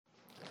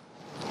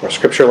Our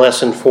scripture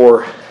lesson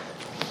for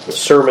the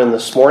sermon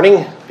this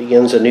morning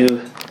begins a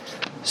new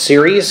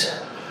series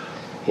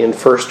in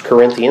 1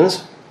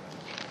 Corinthians.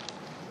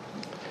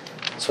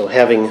 So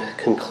having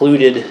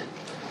concluded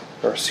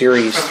our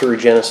series through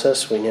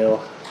Genesis, we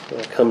now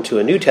come to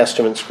a New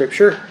Testament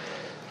scripture.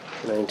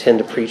 And I intend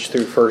to preach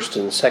through 1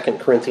 and 2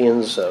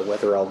 Corinthians,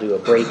 whether I'll do a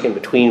break in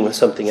between with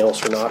something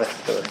else or not.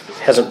 It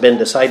hasn't been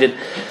decided.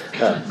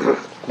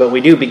 But we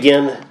do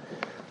begin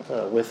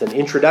with an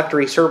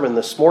introductory sermon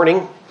this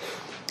morning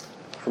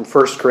from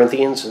 1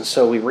 Corinthians. And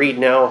so we read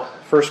now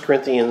 1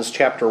 Corinthians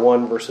chapter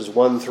 1, verses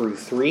 1 through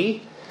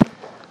 3.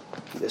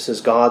 This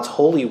is God's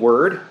holy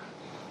word.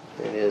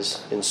 It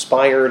is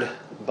inspired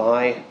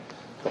by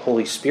the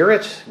Holy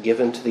Spirit,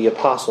 given to the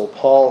Apostle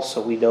Paul,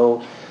 so we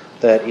know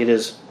that it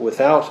is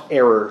without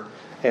error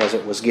as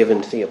it was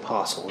given to the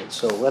Apostle. And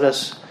so let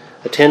us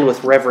attend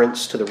with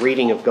reverence to the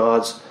reading of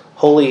God's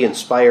holy,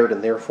 inspired,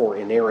 and therefore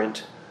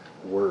inerrant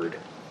word.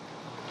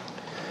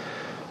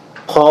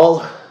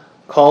 Paul,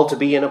 called to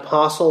be an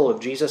apostle of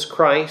Jesus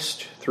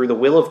Christ through the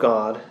will of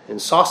God,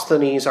 and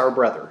Sosthenes our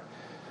brother,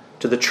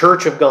 to the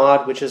church of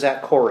God which is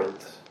at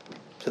Corinth,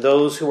 to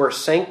those who are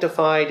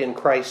sanctified in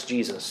Christ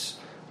Jesus,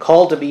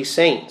 called to be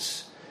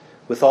saints,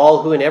 with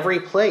all who in every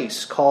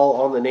place call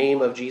on the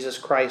name of Jesus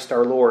Christ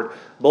our Lord,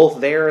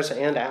 both theirs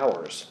and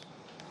ours.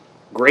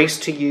 Grace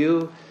to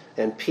you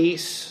and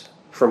peace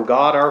from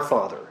God our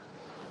Father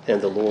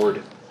and the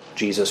Lord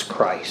Jesus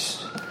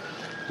Christ.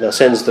 Thus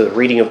ends the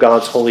reading of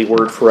God's holy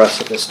word for us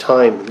at this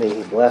time. May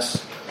He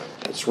bless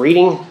its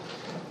reading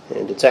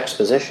and its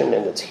exposition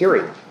and its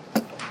hearing.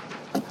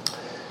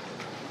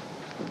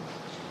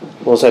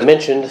 Well, as I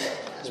mentioned,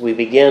 as we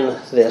begin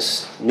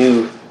this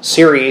new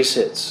series,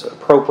 it's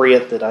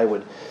appropriate that I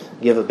would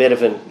give a bit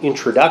of an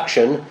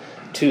introduction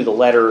to the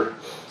letter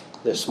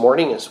this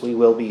morning, as we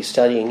will be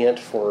studying it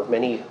for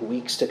many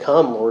weeks to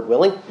come, Lord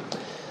willing.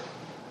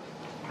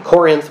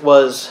 Corinth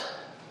was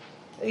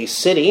a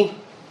city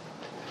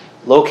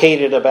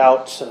located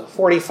about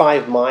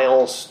 45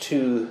 miles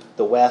to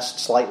the west,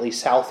 slightly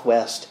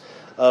southwest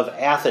of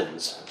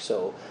Athens.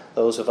 So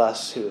those of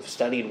us who have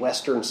studied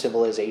Western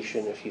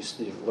civilization, if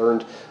you've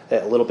learned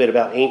a little bit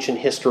about ancient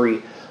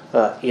history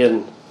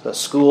in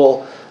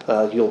school,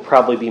 you'll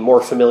probably be more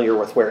familiar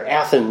with where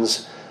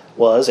Athens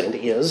was and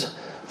is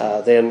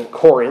than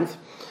Corinth.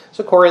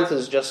 So Corinth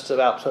is just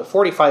about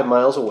 45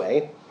 miles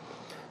away.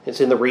 It's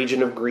in the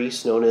region of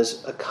Greece known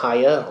as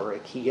Achaia or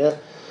Achaia.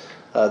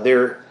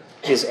 There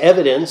is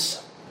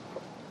evidence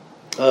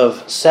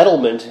of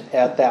settlement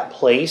at that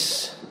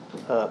place.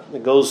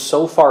 It goes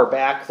so far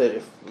back that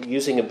if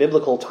using a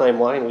biblical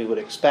timeline, we would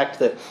expect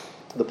that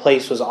the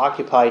place was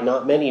occupied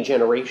not many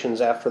generations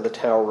after the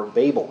Tower of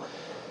Babel.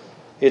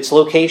 Its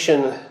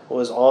location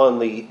was on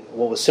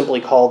what was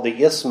simply called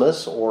the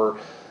Isthmus, or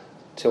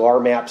to our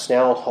maps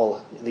now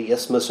called the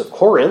Isthmus of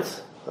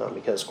Corinth,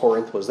 because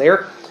Corinth was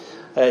there.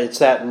 It's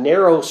that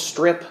narrow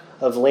strip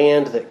of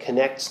land that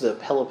connects the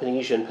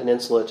Peloponnesian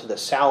Peninsula to the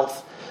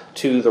south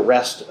to the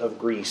rest of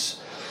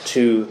Greece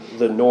to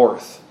the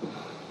north.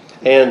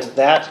 And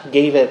that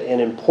gave it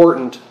an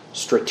important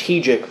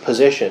strategic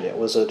position. It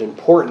was an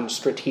important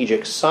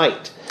strategic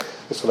site.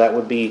 So that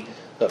would be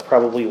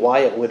probably why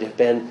it would have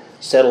been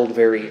settled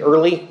very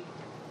early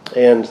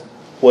and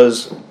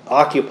was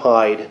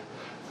occupied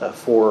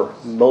for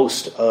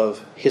most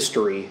of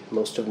history,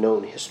 most of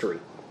known history.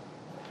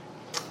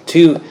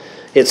 To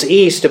its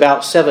east,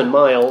 about 7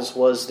 miles,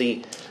 was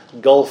the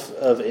Gulf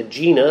of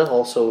Aegina,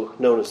 also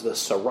known as the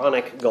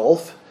Saronic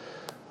Gulf,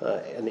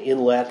 an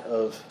inlet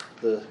of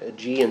the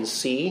Aegean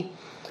Sea.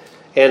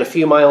 And a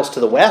few miles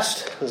to the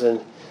west is an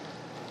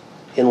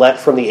inlet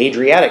from the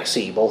Adriatic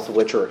Sea, both of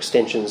which are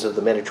extensions of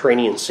the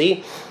Mediterranean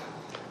Sea,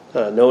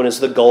 known as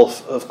the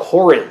Gulf of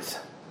Corinth.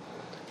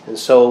 And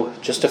so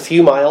just a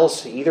few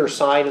miles either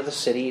side of the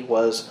city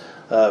was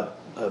a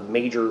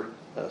major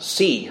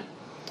sea.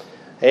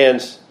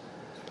 And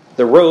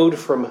the road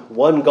from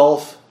one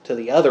gulf to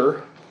the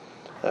other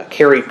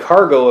carried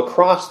cargo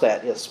across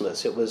that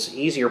isthmus. It was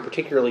easier,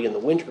 particularly in the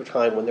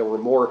wintertime when there were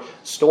more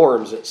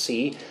storms at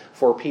sea,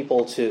 for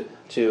people to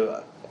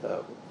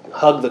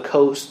hug the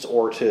coasts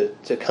or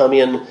to come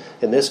in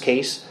this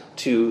case,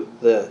 to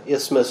the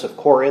Isthmus of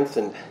Corinth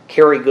and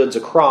carry goods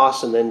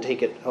across and then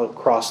take it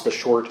across the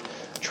short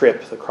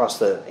trip across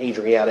the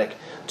Adriatic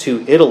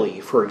to Italy,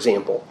 for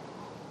example.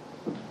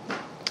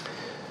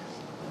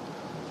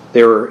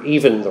 There were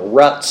even the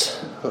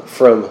ruts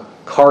from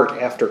cart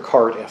after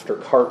cart after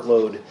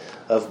cartload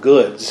of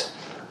goods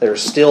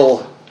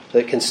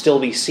that can still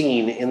be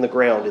seen in the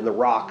ground, in the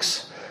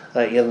rocks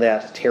in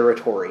that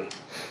territory.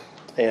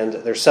 And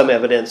there's some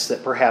evidence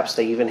that perhaps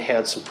they even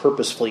had some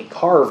purposefully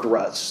carved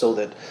ruts so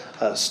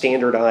that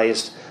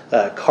standardized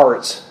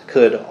carts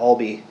could all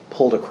be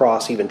pulled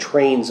across, even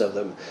trains of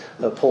them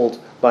pulled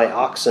by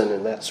oxen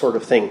and that sort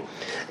of thing.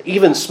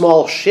 Even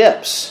small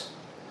ships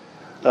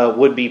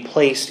would be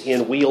placed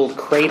in wheeled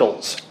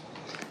cradles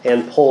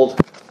and pulled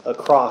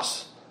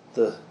across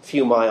the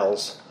few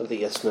miles of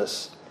the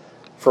isthmus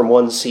from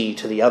one sea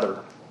to the other.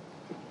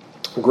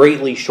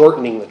 greatly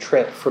shortening the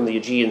trip from the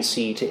Aegean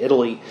Sea to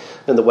Italy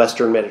and the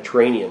western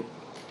Mediterranean.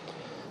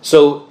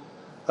 So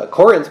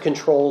Corinth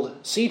controlled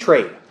sea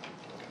trade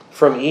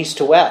from east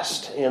to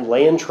west and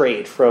land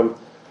trade from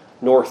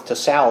north to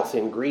south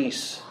in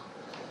Greece.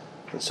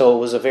 And so it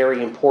was a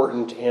very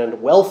important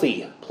and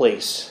wealthy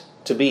place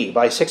to be.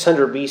 By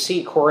 600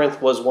 BC,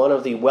 Corinth was one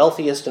of the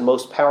wealthiest and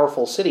most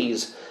powerful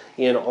cities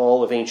in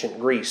all of ancient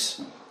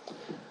Greece.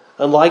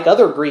 Unlike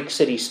other Greek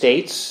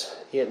city-states,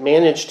 it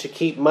managed to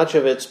keep much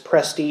of its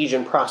prestige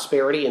and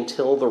prosperity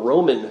until the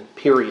Roman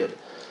period.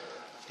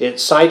 It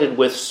sided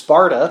with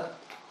Sparta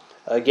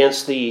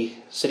against the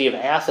city of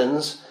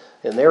Athens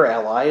and their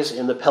allies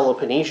in the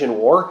Peloponnesian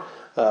War,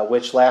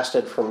 which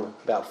lasted from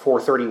about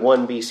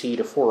 431 BC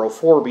to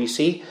 404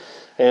 BC,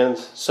 and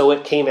so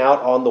it came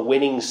out on the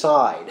winning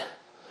side.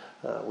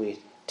 We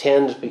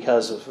tend,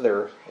 because of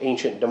their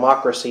ancient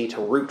democracy,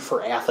 to root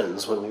for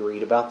Athens when we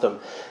read about them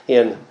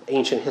in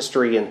ancient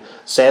history, and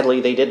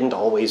sadly they didn't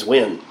always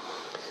win.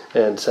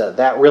 And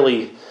that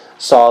really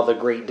saw the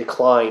great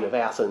decline of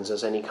Athens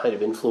as any kind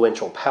of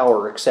influential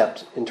power,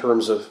 except in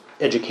terms of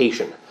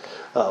education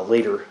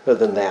later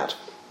than that.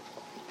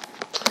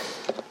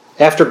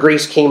 After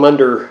Greece came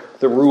under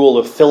the rule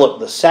of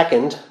Philip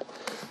II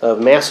of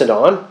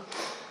Macedon,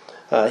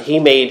 he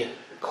made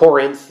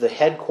Corinth the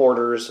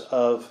headquarters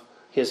of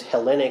his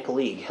Hellenic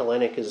League.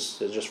 Hellenic is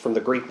just from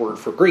the Greek word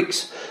for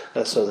Greeks.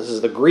 So this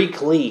is the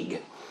Greek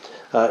League.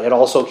 It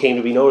also came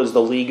to be known as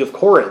the League of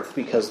Corinth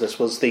because this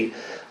was the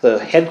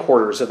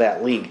headquarters of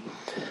that league.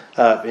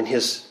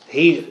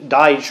 He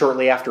died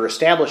shortly after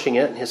establishing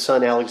it, and his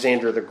son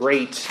Alexander the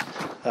Great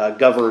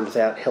governed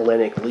that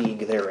Hellenic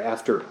League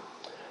thereafter.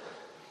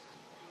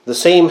 The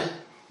same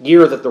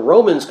year that the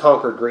Romans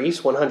conquered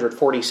Greece,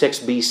 146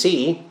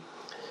 BC,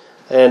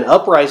 an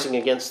uprising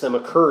against them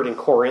occurred in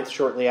Corinth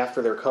shortly after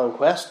their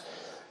conquest.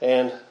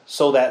 And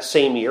so that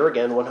same year,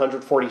 again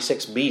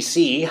 146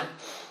 BC,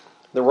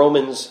 the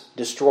Romans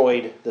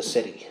destroyed the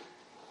city.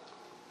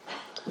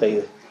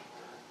 They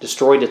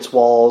destroyed its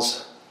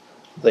walls.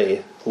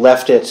 They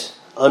left it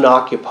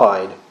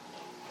unoccupied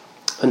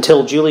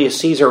until Julius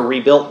Caesar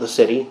rebuilt the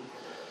city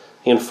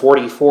in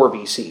 44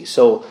 BC.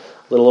 So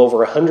a little over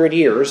 100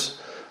 years,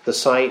 the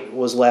site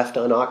was left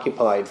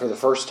unoccupied for the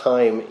first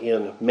time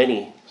in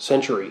many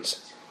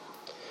centuries.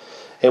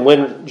 And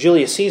when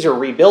Julius Caesar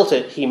rebuilt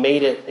it, he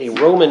made it a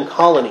Roman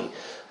colony.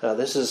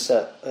 This is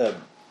a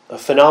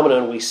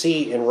phenomenon we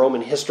see in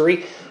Roman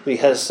history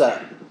because,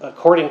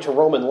 according to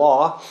Roman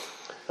law,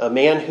 a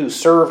man who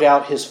served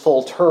out his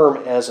full term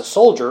as a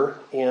soldier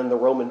in the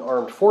Roman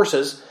armed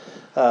forces,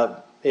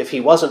 if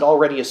he wasn't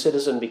already a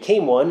citizen,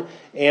 became one,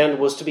 and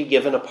was to be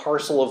given a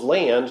parcel of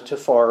land to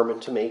farm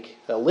and to make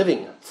a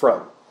living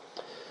from.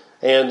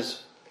 And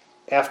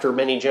after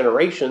many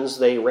generations,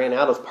 they ran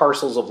out of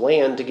parcels of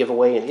land to give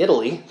away in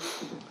Italy,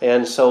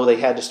 and so they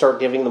had to start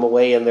giving them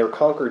away in their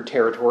conquered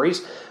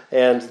territories,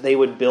 and they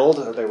would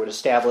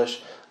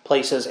establish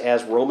places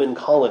as Roman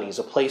colonies,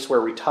 a place where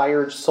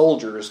retired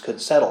soldiers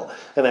could settle,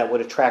 and that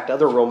would attract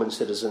other Roman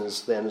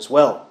citizens then as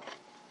well.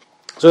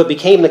 So it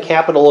became the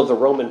capital of the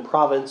Roman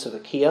province of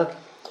Achaia,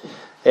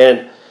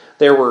 and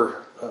there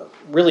were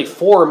really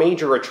four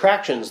major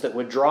attractions that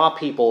would draw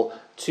people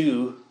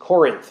to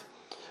Corinth.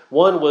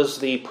 One was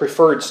the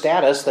preferred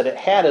status that it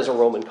had as a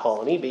Roman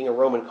colony. Being a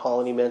Roman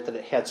colony meant that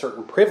it had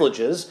certain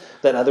privileges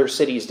that other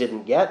cities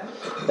didn't get.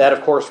 That,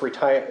 of course,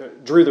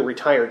 drew the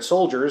retired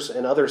soldiers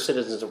and other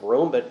citizens of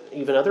Rome, but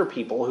even other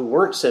people who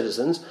weren't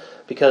citizens,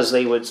 because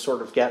they would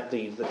sort of get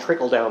the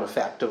trickle-down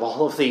effect of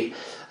all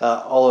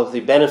of the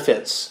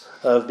benefits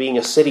of being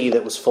a city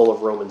that was full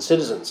of Roman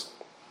citizens.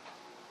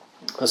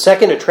 A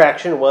second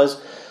attraction was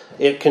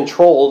it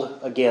controlled,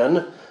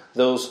 again,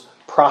 those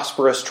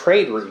prosperous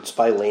trade routes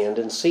by land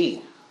and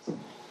sea.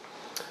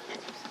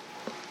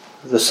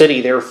 The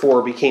city,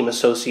 therefore, became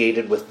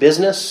associated with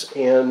business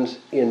and,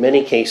 in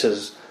many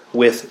cases,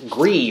 with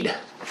greed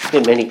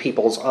in many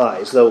people's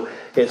eyes, though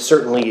it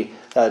certainly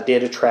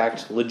did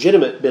attract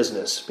legitimate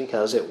business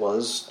because it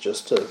was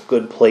just a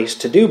good place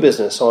to do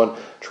business on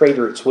trade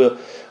routes. We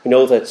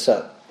know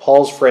that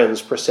Paul's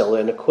friends, Priscilla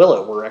and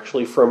Aquila, were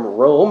actually from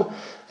Rome,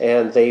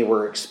 and they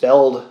were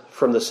expelled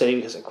from the city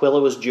because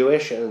Aquila was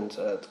Jewish, and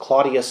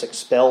Claudius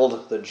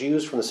expelled the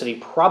Jews from the city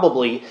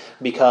probably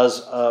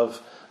because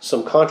of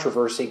some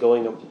controversy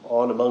going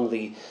on among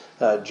the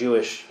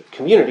Jewish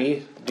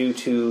community due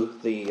to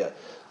the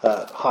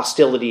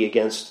hostility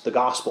against the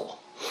gospel.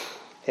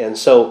 And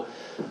so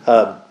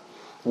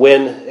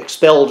when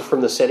expelled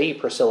from the city,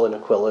 Priscilla and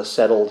Aquila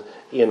settled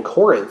in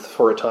Corinth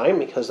for a time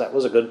because that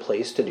was a good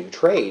place to do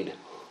trade.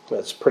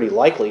 That's pretty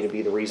likely to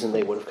be the reason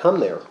they would have come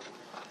there.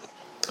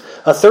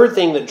 A third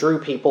thing that drew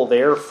people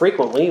there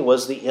frequently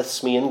was the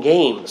Isthmian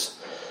Games.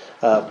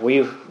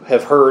 We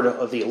have heard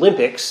of the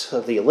Olympics,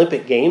 of the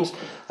Olympic Games.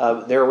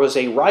 There was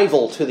a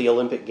rival to the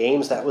Olympic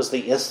Games. That was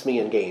the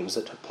Isthmian Games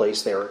that took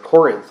place there at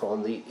Corinth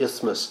on the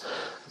Isthmus.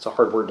 It's a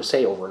hard word to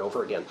say over and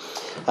over again.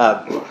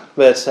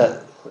 But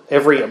I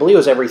believe it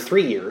was every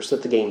 3 years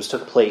that the games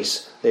took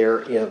place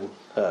there in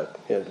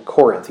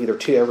Corinth, either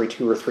every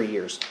 2 or 3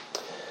 years.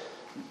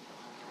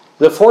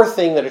 The fourth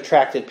thing that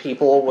attracted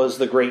people was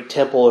the great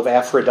temple of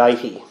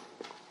Aphrodite,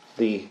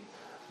 the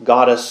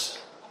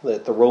goddess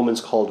that the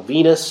Romans called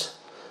Venus,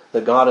 the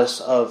goddess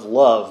of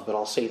love, but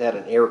I'll say that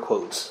in air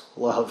quotes,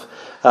 love,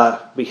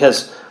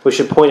 because we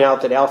should point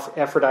out that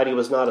Aphrodite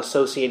was not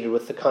associated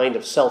with the kind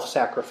of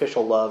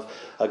self-sacrificial love,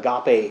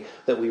 agape,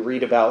 that we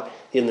read about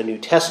in the New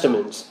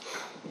Testament,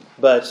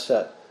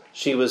 but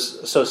she was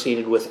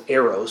associated with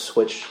eros,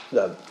 which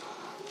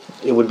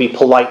it would be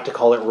polite to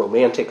call it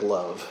romantic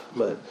love,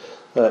 but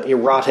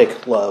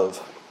erotic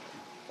love.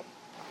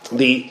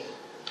 The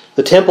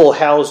temple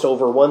housed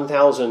over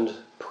 1,000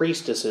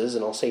 priestesses,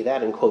 and I'll say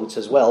that in quotes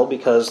as well,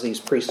 because these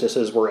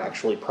priestesses were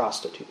actually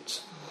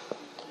prostitutes.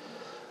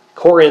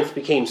 Corinth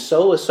became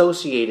so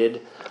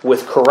associated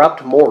with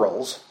corrupt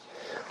morals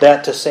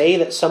that to say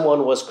that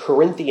someone was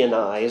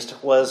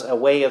Corinthianized was a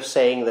way of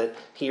saying that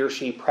he or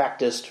she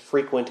practiced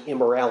frequent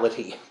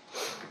immorality.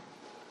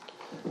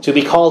 To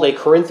be called a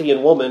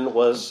Corinthian woman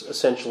was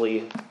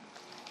essentially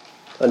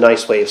a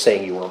nice way of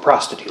saying you were a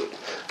prostitute.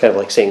 Kind of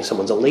like saying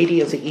someone's a lady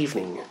of the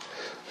evening.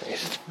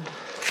 Right?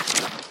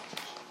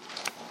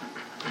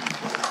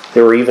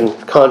 There were even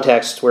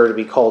contexts where to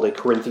be called a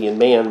Corinthian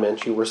man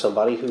meant you were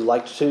somebody who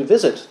liked to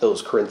visit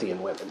those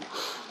Corinthian women.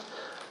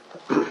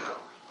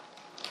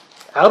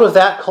 Out of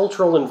that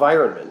cultural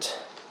environment,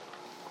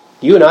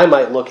 you and I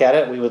might look at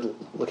it, we would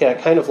look at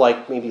it kind of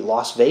like maybe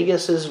Las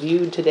Vegas is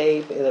viewed today.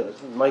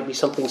 It might be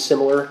something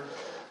similar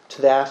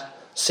to that.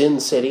 Sin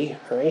City,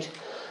 right?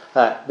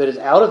 But it's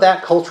out of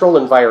that cultural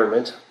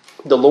environment,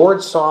 the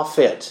Lord saw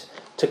fit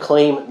to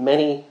claim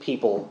many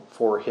people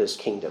for his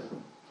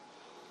kingdom.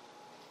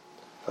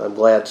 I'm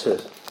glad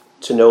to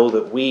know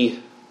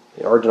that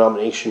our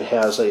denomination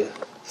has a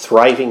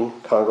thriving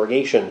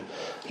congregation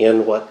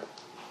in what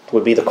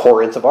would be the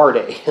Corinth of our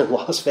day in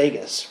Las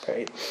Vegas,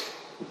 right?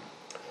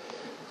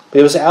 But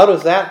it was out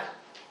of that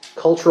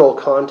cultural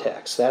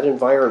context, that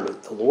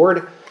environment, the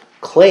Lord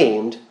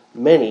claimed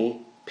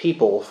many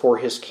people for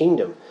his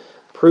kingdom,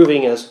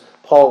 proving, as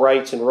Paul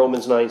writes in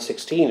Romans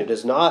 9:16, it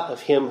is not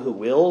of him who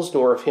wills,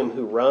 nor of him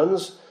who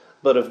runs,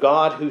 but of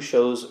God who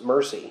shows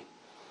mercy.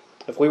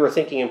 If we were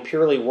thinking in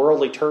purely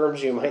worldly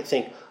terms, you might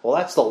think, well,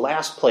 that's the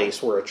last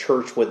place where a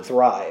church would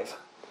thrive.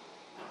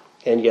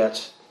 And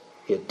yet,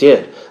 it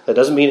did. That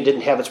doesn't mean it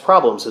didn't have its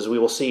problems, as we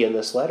will see in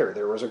this letter.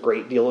 There were a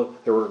great deal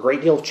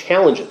of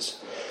challenges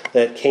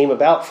that came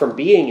about from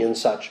being in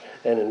such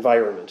an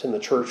environment. And the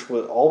church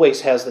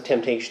always has the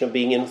temptation of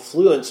being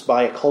influenced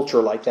by a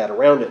culture like that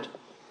around it.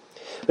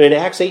 But in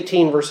Acts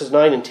 18, verses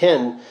 9 and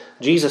 10,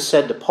 Jesus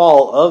said to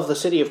Paul of the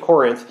city of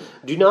Corinth,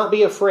 "Do not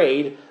be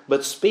afraid,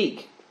 but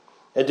speak,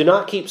 and do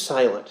not keep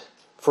silent.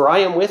 For I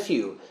am with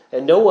you,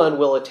 and no one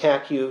will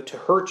attack you to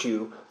hurt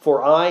you,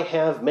 for I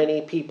have many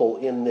people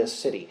in this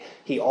city."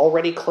 He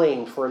already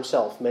claimed for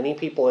himself many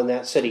people in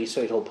that city,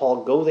 so he told Paul,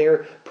 go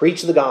there,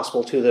 preach the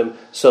gospel to them,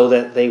 so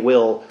that they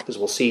will, as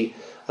we'll see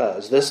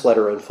as this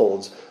letter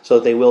unfolds, so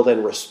that they will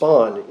then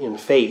respond in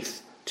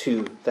faith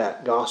to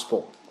that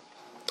gospel.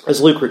 As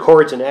Luke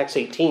records in Acts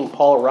 18,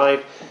 Paul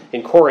arrived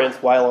in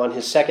Corinth while on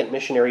his second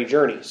missionary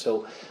journey.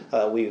 So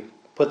we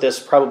put this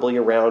probably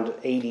around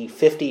AD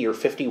 50 or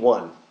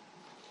 51.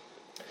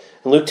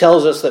 And Luke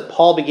tells us that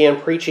Paul began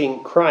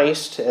preaching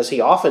Christ, as he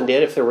often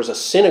did. If there was a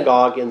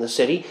synagogue in the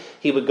city,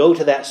 he would go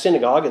to that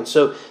synagogue. And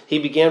so he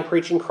began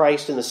preaching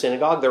Christ in the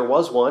synagogue. There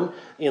was one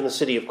in the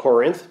city of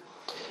Corinth.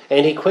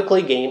 And he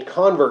quickly gained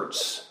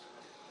converts,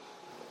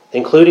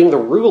 including the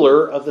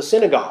ruler of the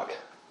synagogue.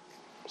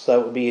 So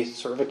that would be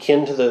sort of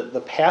akin to the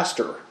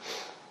pastor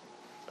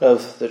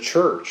of the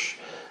church.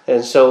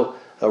 And so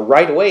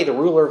right away, the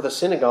ruler of the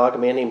synagogue, a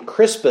man named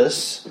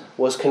Crispus,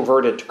 was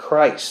converted to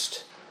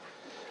Christ.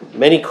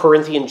 Many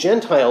Corinthian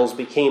Gentiles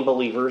became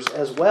believers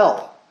as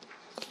well,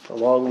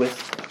 along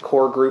with a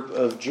core group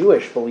of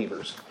Jewish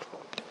believers.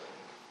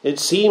 It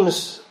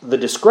seems the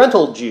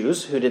disgruntled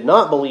Jews who did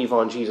not believe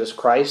on Jesus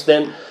Christ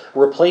then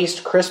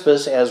replaced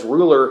Crispus as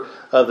ruler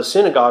of the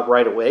synagogue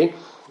right away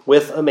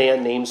with a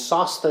man named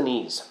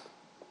Sosthenes.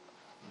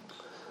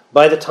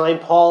 By the time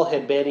Paul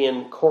had been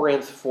in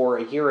Corinth for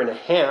a year and a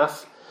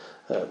half,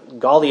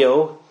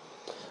 Gallio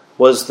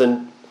was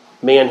the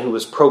man who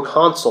was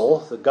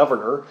proconsul, the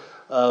governor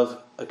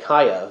of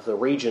Achaia, the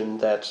region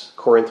that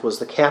Corinth was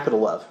the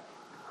capital of.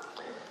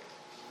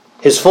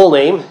 His full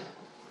name,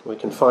 we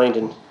can find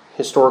in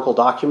historical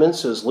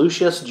documents, is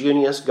Lucius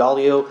Junius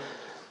Gallio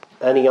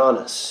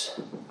Annianus.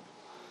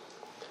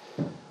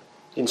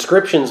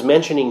 Inscriptions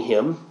mentioning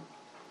him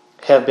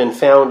have been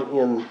found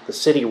in the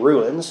city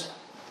ruins,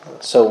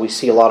 so we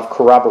see a lot of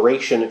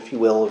corroboration, if you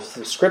will, of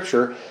the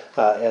scripture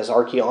as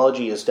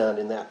archaeology is done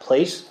in that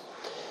place.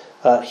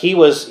 He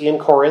was in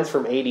Corinth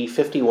from AD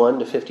 51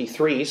 to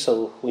 53,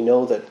 so we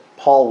know that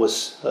Paul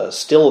was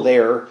still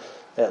there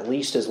at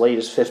least as late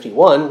as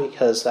 51,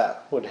 because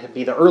that would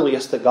be the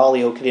earliest that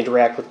Gallio could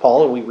interact with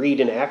Paul, and we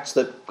read in Acts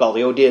that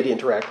Gallio did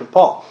interact with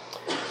Paul.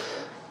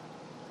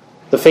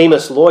 The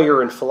famous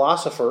lawyer and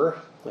philosopher,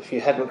 if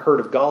you hadn't heard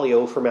of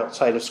Gallio from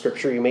outside of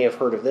Scripture, you may have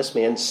heard of this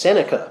man,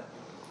 Seneca.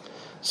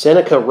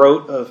 Seneca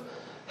wrote of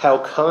how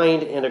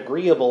kind and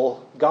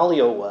agreeable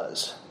Gallio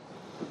was.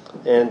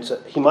 And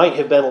he might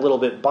have been a little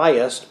bit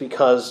biased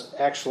because,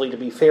 actually, to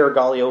be fair,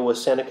 Gallio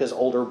was Seneca's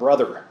older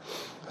brother.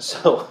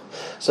 So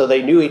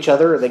they knew each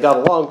other, and they got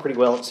along pretty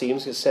well, it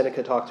seems, because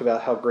Seneca talked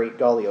about how great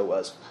Gallio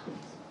was.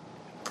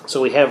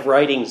 So we have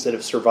writings that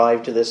have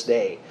survived to this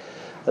day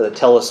that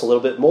tell us a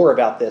little bit more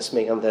about this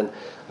man than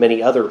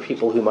many other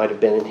people who might have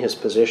been in his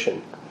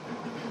position.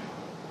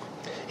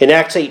 In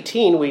Acts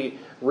 18, we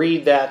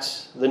read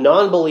that the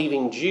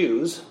non-believing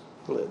Jews,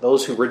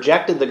 those who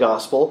rejected the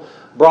gospel,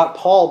 brought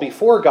Paul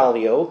before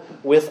Gallio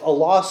with a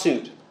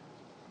lawsuit.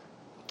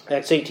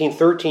 Acts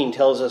 18:13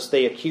 tells us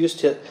they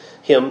accused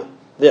him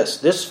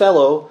this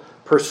fellow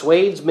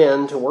persuades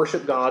men to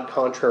worship God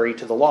contrary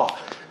to the law.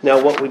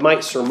 Now, what we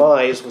might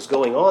surmise was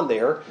going on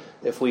there,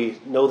 if we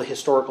know the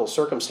historical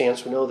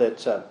circumstance, we know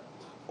that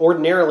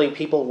ordinarily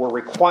people were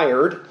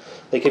required,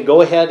 they could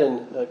go ahead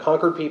and,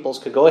 conquered peoples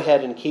could go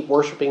ahead and keep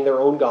worshiping their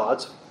own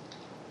gods,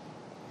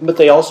 but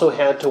they also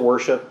had to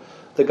worship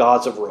the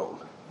gods of Rome.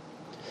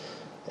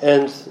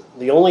 And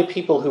the only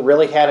people who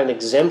really had an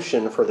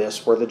exemption for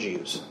this were the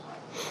Jews.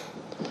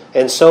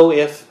 And so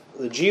if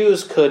the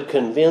Jews could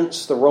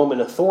convince the Roman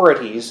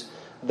authorities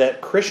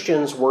that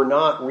Christians were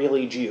not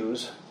really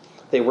Jews,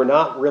 they were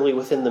not really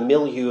within the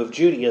milieu of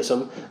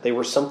Judaism, they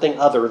were something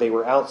other, they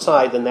were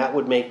outside, then that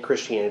would make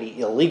Christianity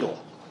illegal.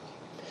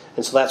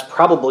 And so that's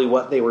probably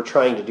what they were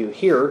trying to do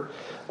here.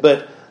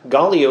 But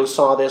Gallio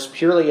saw this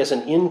purely as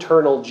an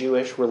internal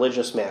Jewish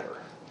religious matter.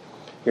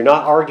 You're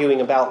not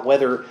arguing about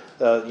whether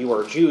you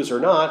are Jews or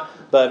not,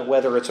 but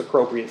whether it's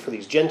appropriate for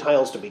these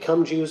Gentiles to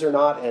become Jews or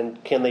not,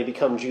 and can they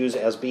become Jews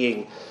as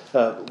being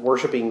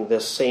worshiping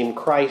this same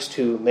Christ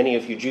who many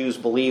of you Jews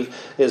believe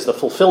is the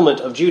fulfillment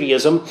of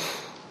Judaism.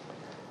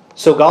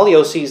 So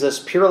Gallio sees this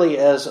purely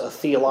as a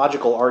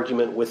theological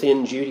argument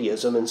within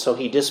Judaism, and so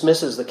he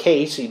dismisses the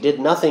case. He did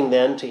nothing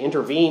then to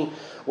intervene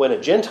when a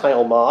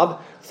Gentile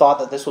mob thought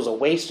that this was a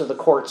waste of the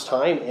court's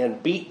time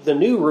and beat the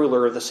new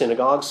ruler of the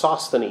synagogue,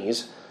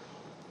 Sosthenes,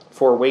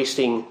 for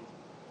wasting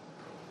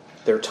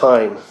their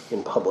time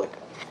in public.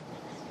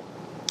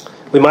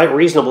 We might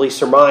reasonably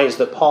surmise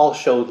that Paul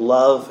showed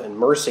love and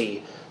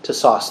mercy to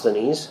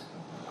Sosthenes,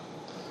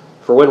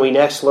 for when we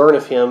next learn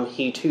of him,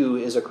 he too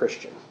is a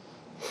Christian.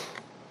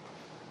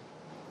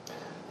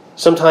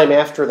 Sometime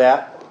after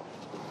that,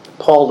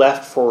 Paul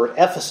left for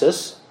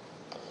Ephesus,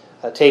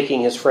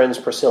 taking his friends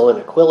Priscilla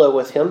and Aquila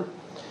with him.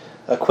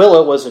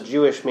 Aquila was a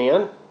Jewish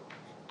man.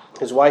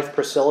 His wife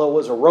Priscilla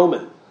was a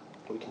Roman.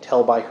 We can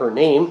tell by her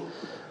name.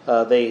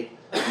 They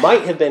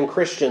might have been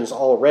Christians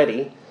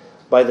already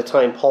by the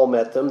time Paul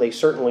met them. They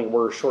certainly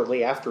were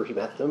shortly after he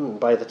met them, and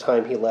by the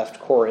time he left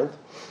Corinth.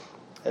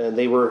 And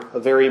they were a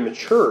very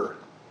mature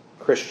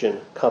Christian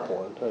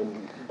couple.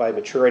 And by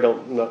mature,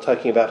 I'm not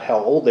talking about how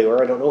old they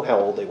were. I don't know how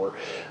old they were.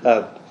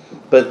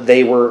 But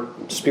they were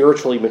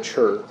spiritually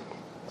mature.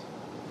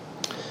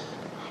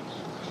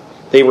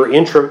 They were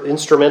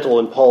instrumental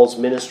in Paul's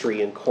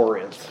ministry in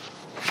Corinth.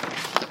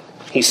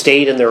 He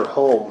stayed in their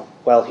home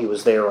while he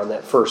was there on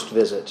that first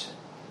visit.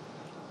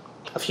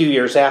 A few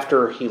years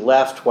after he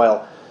left,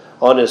 while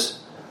on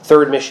his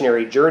third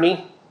missionary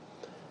journey,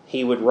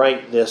 he would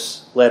write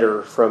this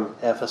letter from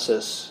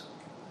Ephesus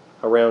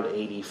around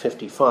AD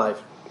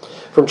 55.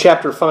 From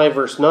chapter 5,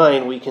 verse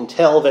 9, we can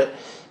tell that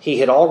he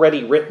had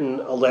already written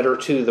a letter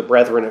to the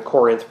brethren at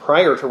Corinth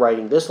prior to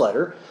writing this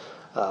letter,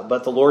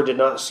 but the Lord did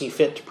not see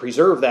fit to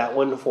preserve that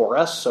one for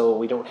us, so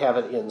we don't have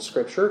it in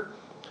Scripture.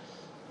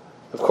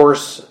 Of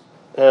course,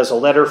 as a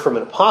letter from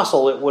an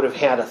apostle, it would have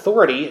had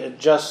authority. It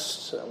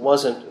just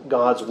wasn't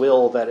God's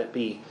will that it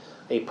be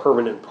a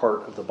permanent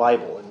part of the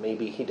Bible, and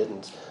maybe he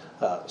didn't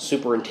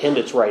superintend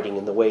its writing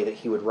in the way that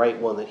he would write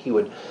one that he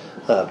would,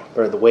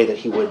 or the way that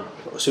he would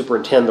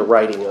superintend the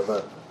writing of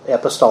an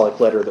apostolic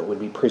letter that would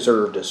be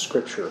preserved as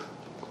Scripture.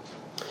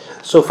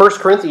 So 1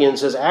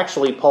 Corinthians is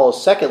actually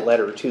Paul's second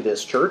letter to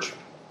this church.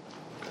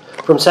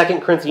 From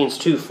 2 Corinthians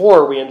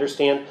 2:4, we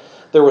understand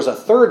there was a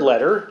third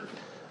letter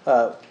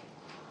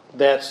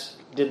that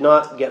did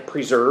not get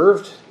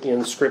preserved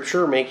in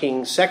Scripture,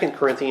 making 2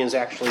 Corinthians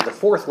actually the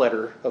fourth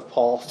letter of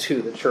Paul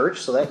to the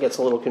church, so that gets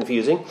a little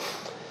confusing.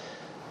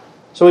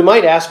 So we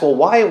might ask, well,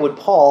 why would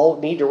Paul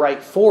need to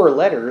write 4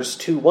 letters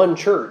to one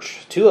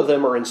church? 2 of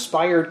them are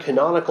inspired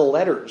canonical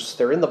letters.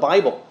 They're in the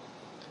Bible.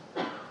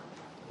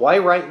 Why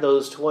write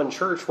those to one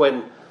church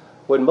when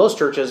most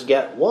churches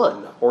get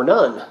one or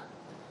none?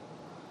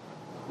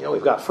 You know,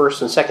 we've got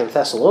 1st and 2nd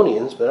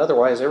Thessalonians, but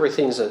otherwise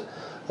everything's a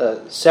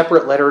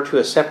separate letter to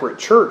a separate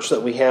church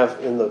that we have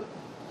in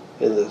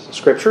the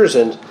Scriptures.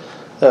 And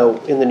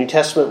in the New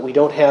Testament, we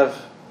don't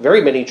have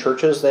very many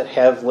churches that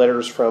have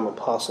letters from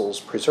apostles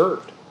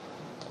preserved.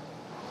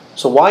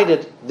 So why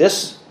did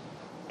this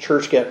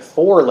church get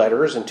 4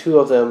 letters and 2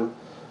 of them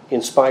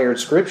inspired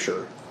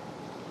Scripture?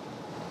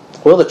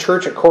 Well, the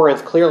church at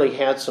Corinth clearly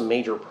had some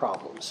major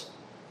problems.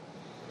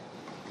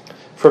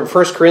 From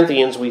 1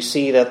 Corinthians, we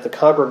see that the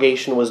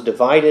congregation was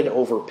divided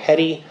over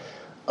petty,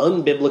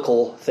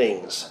 unbiblical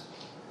things.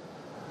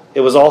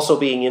 It was also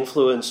being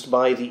influenced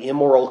by the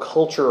immoral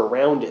culture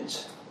around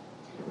it.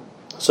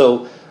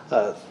 So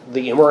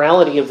the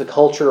immorality of the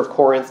culture of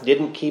Corinth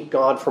didn't keep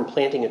God from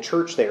planting a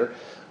church there,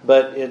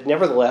 but it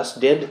nevertheless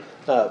did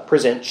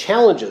present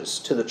challenges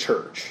to the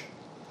church.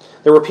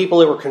 There were people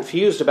that were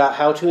confused about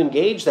how to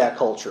engage that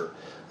culture,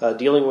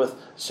 dealing with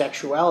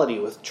sexuality,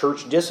 with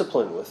church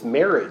discipline, with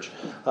marriage,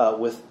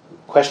 with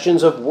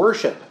questions of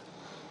worship,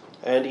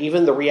 and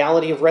even the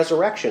reality of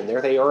resurrection.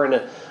 There they are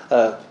in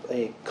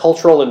a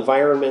cultural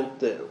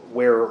environment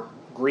where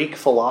Greek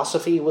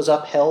philosophy was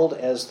upheld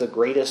as the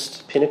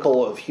greatest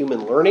pinnacle of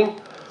human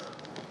learning,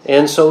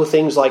 and so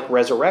things like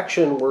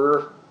resurrection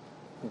were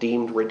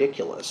deemed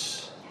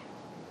ridiculous.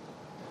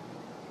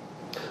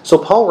 So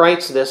Paul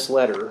writes this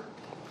letter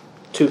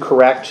to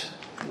correct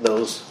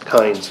those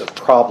kinds of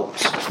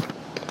problems.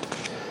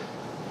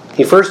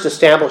 He first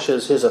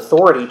establishes his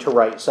authority to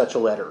write such a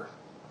letter.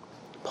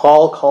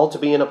 Paul, called to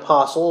be an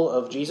apostle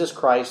of Jesus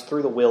Christ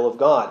through the will of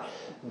God.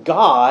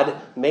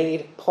 God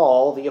made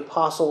Paul the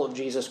apostle of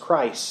Jesus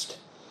Christ.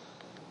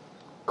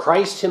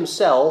 Christ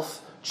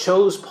himself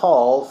chose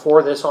Paul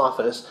for this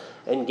office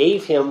and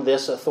gave him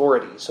this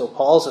authority. So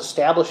Paul's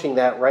establishing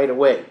that right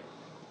away.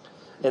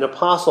 An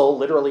apostle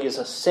literally is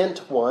a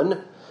sent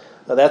one.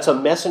 That's a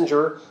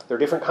messenger. There are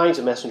different kinds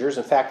of messengers.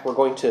 In fact, we're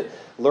going to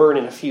learn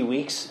in a few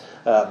weeks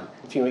time.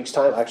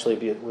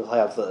 Actually, we'll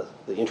have the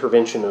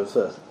intervention of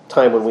the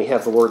time when we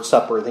have the Lord's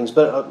Supper and things.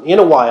 But in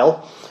a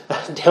while,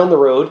 down the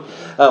road,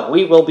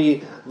 we will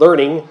be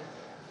learning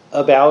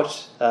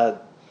about a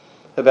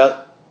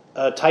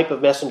type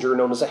of messenger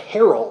known as a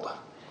herald.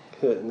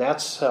 And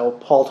that's how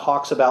Paul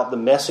talks about the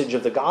message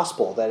of the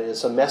gospel. That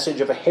is a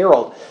message of a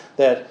herald.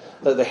 That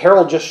the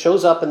herald just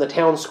shows up in the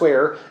town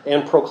square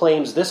and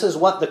proclaims, "This is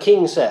what the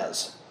king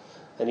says."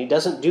 And he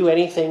doesn't do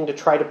anything to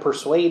try to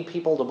persuade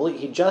people to believe.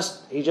 He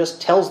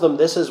just tells them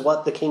this is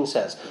what the king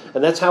says.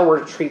 And that's how we're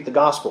to treat the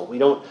gospel. We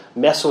don't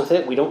mess with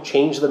it. We don't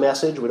change the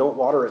message. We don't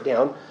water it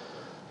down.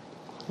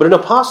 But an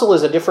apostle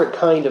is a different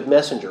kind of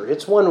messenger.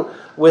 It's one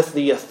with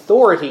the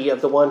authority of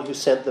the one who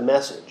sent the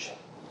message.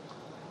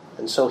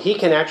 And so he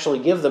can actually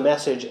give the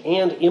message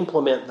and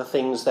implement the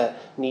things that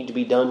need to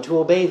be done to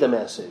obey the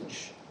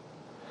message.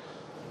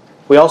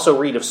 We also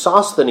read of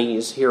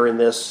Sosthenes here in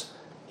this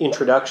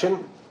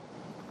introduction.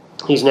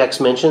 He's next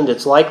mentioned.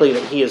 It's likely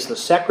that he is the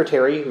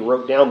secretary who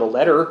wrote down the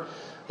letter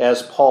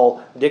as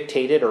Paul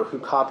dictated or who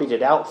copied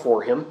it out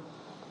for him.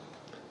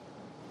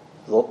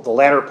 The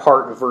latter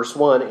part of verse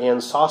 1,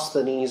 "and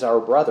Sosthenes our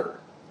brother."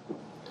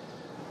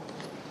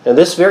 And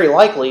this very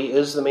likely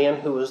is the man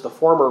who was the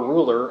former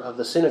ruler of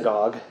the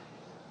synagogue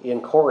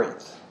in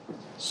Corinth.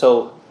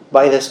 So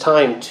by this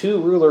time, 2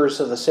 rulers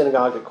of the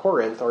synagogue at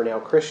Corinth are now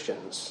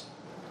Christians.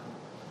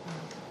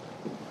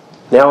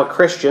 Now a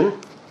Christian,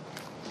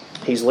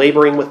 he's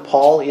laboring with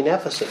Paul in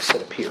Ephesus,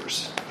 it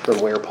appears, from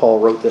where Paul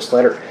wrote this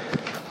letter.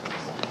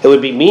 It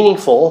would be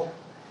meaningful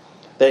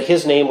that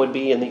his name would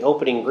be in the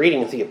opening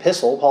greeting of the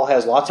epistle. Paul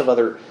has lots of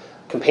other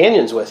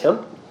companions with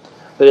him,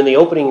 but in the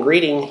opening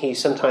greeting, he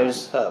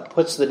sometimes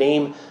puts the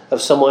name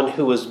of someone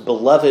who was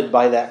beloved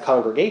by that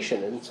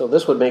congregation. And so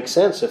this would make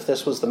sense if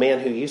this was the man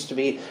who used to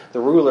be the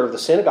ruler of the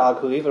synagogue,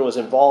 who even was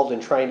involved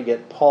in trying to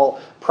get Paul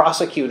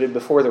prosecuted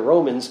before the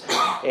Romans,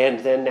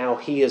 and then now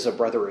he is a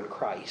brother in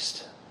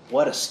Christ.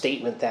 What a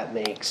statement that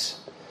makes.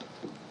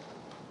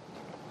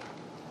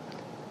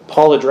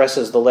 Paul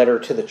addresses the letter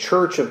to the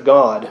church of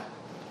God,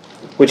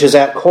 which is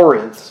at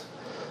Corinth,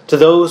 to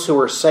those who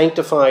are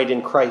sanctified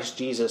in Christ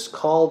Jesus,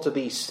 called to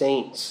be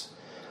saints,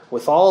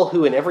 with all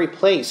who in every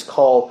place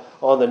call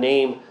on the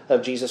name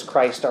of Jesus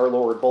Christ our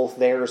Lord, both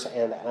theirs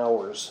and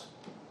ours.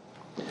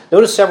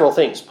 Notice several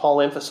things Paul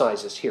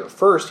emphasizes here.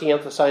 First, he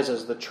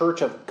emphasizes the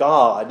church of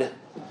God,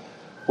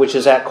 which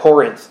is at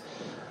Corinth.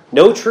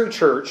 No true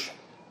church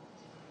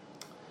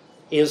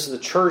is the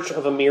church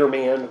of a mere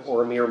man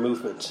or a mere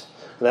movement.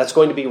 And that's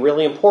going to be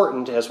really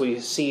important as we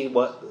see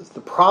what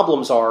the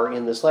problems are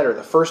in this letter.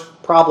 The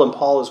first problem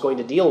Paul is going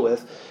to deal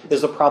with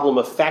is the problem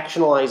of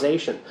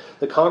factionalization.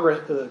 The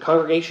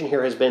congregation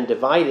here has been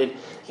divided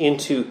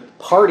into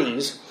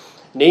parties,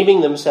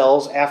 naming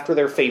themselves after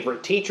their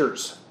favorite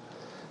teachers.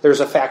 There's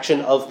a faction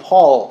of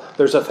Paul.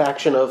 There's a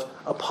faction of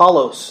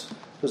Apollos,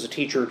 who's a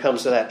teacher who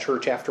comes to that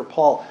church after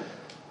Paul.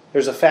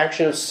 There's a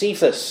faction of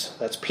Cephas,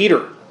 that's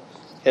Peter,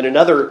 and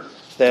another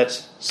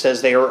that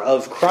says they are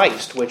of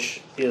Christ,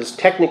 which is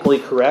technically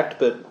correct,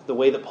 but the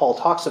way that Paul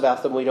talks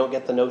about them, we don't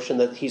get the notion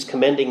that he's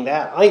commending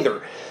that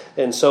either.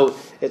 And so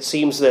it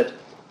seems that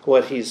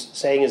what he's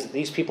saying is that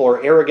these people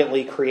are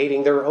arrogantly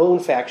creating their own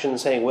faction,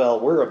 saying, well,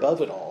 we're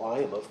above it all.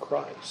 I am of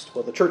Christ.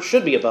 Well, the church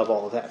should be above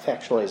all of that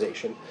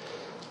factionalization.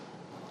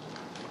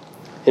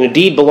 And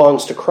indeed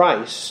belongs to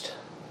Christ,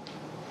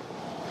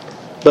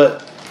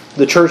 but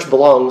the church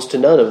belongs to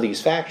none of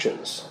these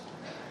factions,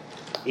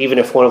 even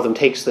if one of them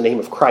takes the name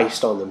of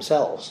Christ on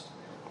themselves.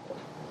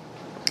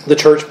 The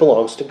church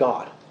belongs to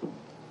God.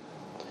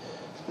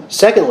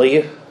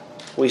 Secondly,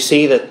 we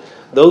see that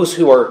those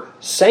who are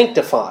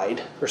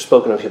sanctified are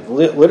spoken of here.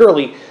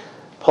 Literally,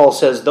 Paul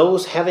says,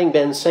 those having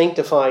been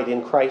sanctified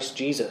in Christ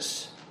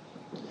Jesus.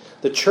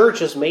 The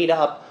church is made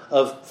up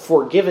of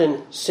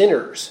forgiven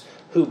sinners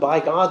who by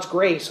God's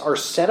grace are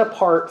set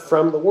apart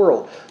from the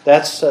world.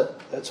 That's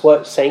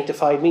what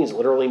sanctified means. It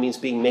literally means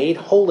being made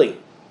holy.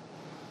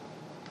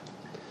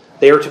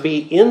 They are to be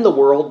in the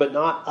world, but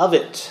not of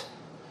it.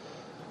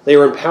 They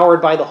are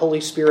empowered by the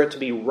Holy Spirit to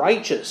be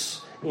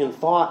righteous in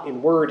thought,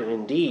 in word, and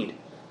in deed.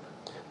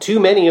 Too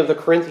many of the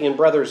Corinthian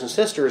brothers and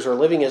sisters are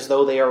living as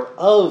though they are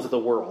of the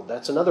world.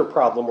 That's another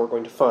problem we're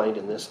going to find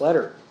in this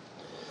letter.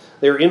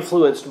 They're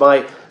influenced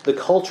by the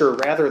culture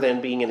rather than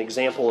being an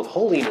example of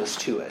holiness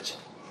to it.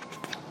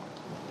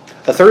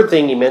 A third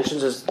thing he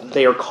mentions is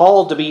they are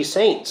called to be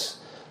saints.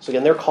 So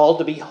again, they're called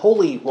to be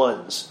holy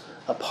ones,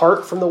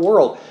 apart from the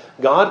world.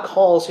 God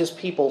calls his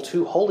people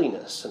to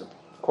holiness. And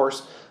of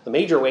course, the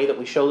major way that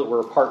we show that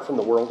we're apart from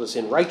the world is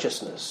in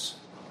righteousness.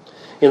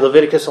 In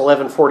Leviticus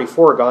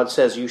 11:44, God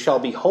says, "You shall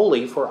be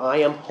holy, for I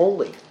am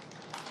holy."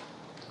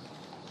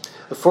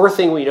 The fourth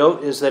thing we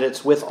note is that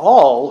it's with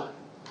all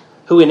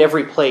who in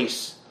every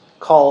place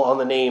call on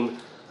the name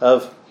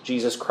of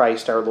Jesus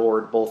Christ our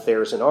Lord, both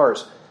theirs and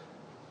ours.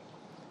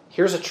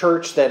 Here's a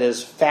church that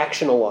is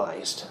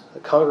factionalized, a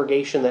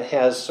congregation that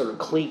has sort of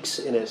cliques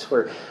in it,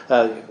 where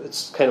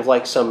it's kind of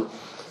like some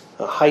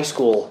high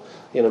school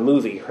in a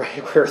movie,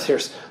 right? Where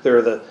there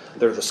are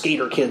the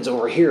skater kids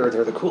over here,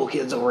 there are the cool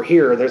kids over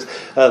here, there's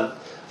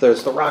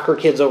the rocker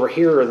kids over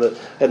here,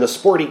 and the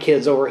sporty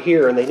kids over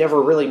here, and they never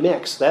really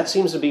mix. That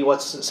seems to be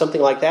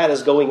something like that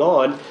is going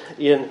on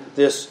in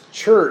this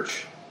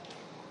church.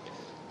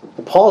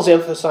 And Paul's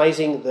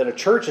emphasizing that a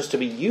church is to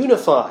be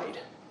unified.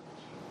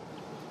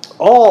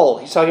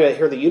 He's talking about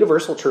here the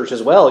universal church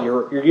as well.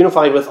 You're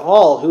unified with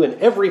all who in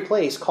every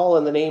place call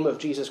on the name of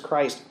Jesus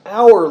Christ,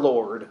 our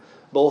Lord,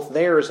 both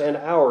theirs and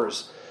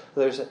ours.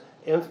 There's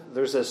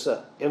this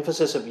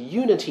emphasis of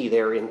unity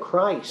there in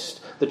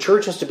Christ. The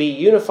church is to be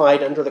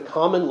unified under the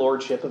common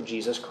lordship of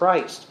Jesus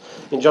Christ.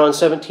 In John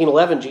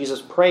 17:11,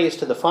 Jesus prays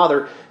to the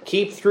Father,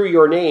 "Keep through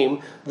your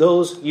name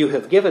those you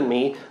have given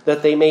me,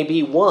 that they may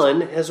be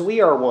one as we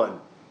are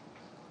one."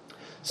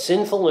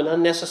 Sinful and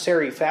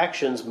unnecessary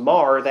factions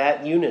mar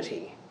that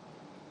unity.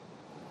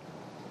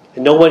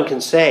 And no one can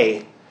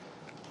say,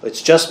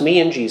 "It's just me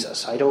and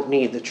Jesus. I don't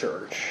need the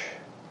church."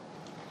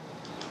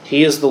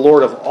 He is the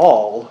Lord of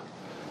all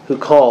who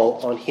call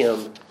on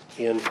him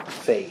in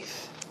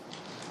faith.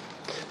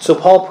 So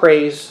Paul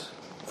prays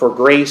for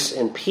grace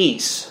and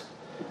peace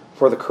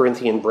for the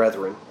Corinthian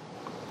brethren.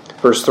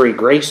 Verse 3,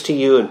 "Grace to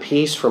you and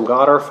peace from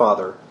God our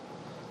Father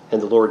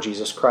and the Lord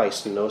Jesus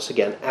Christ." And notice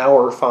again,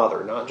 our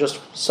Father, not just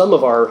some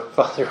of our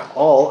Father,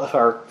 all of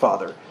our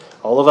Father.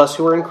 All of us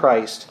who are in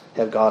Christ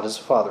have God as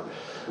a Father.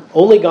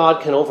 Only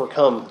God can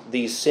overcome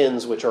these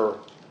sins which are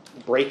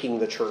breaking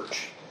the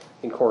church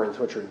in Corinth,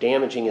 which are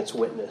damaging its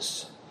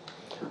witness.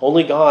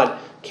 Only God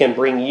can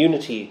bring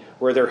unity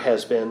where there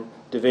has been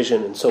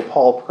division. And so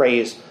Paul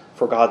prays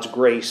for God's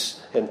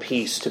grace and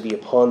peace to be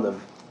upon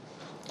them.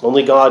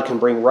 Only God can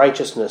bring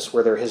righteousness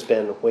where there has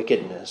been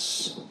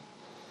wickedness.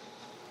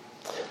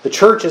 The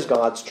church is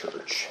God's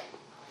church.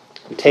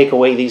 We take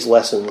away these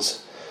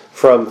lessons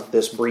from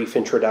this brief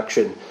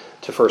introduction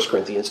to 1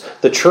 Corinthians.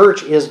 The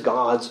church is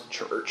God's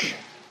church.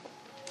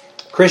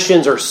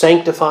 Christians are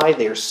sanctified.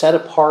 They are set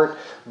apart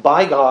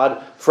by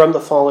God from the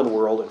fallen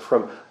world and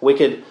from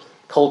wicked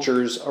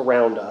cultures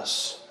around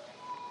us.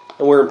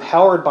 And we're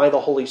empowered by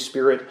the Holy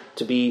Spirit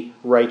to be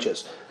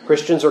righteous.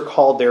 Christians are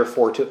called,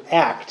 therefore, to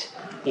act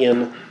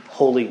in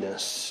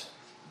holiness.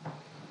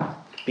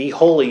 Be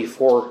holy,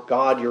 for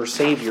God, your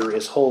Savior,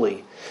 is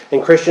holy.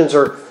 And Christians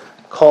are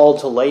called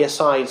to lay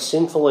aside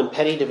sinful and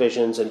petty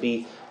divisions and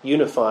be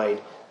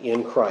unified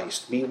in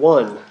Christ. Be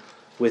one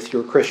with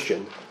your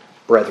Christian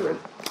brethren.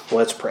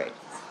 Let's pray.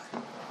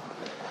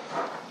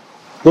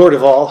 Lord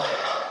of all,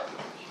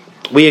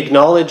 we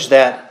acknowledge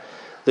that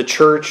the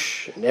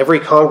church and every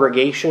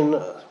congregation,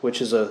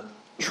 which is a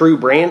true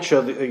branch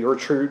of your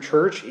true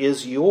church,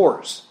 is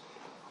yours.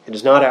 It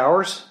is not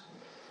ours.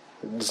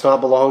 It does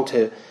not belong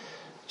to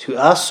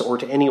us or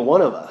to any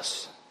one of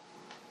us.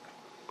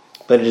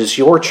 But it is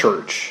your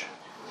church,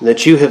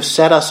 that you have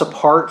set us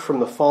apart from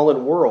the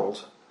fallen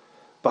world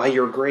by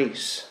your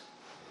grace.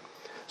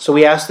 So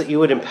we ask that you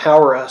would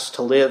empower us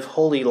to live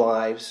holy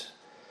lives,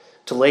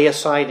 to lay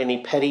aside any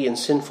petty and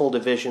sinful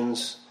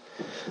divisions,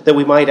 that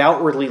we might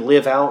outwardly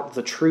live out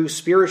the true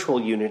spiritual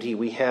unity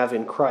we have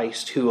in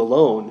Christ, who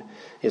alone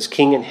is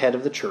King and head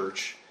of the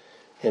church,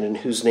 and in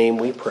whose name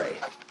we pray.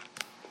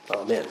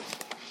 Amen.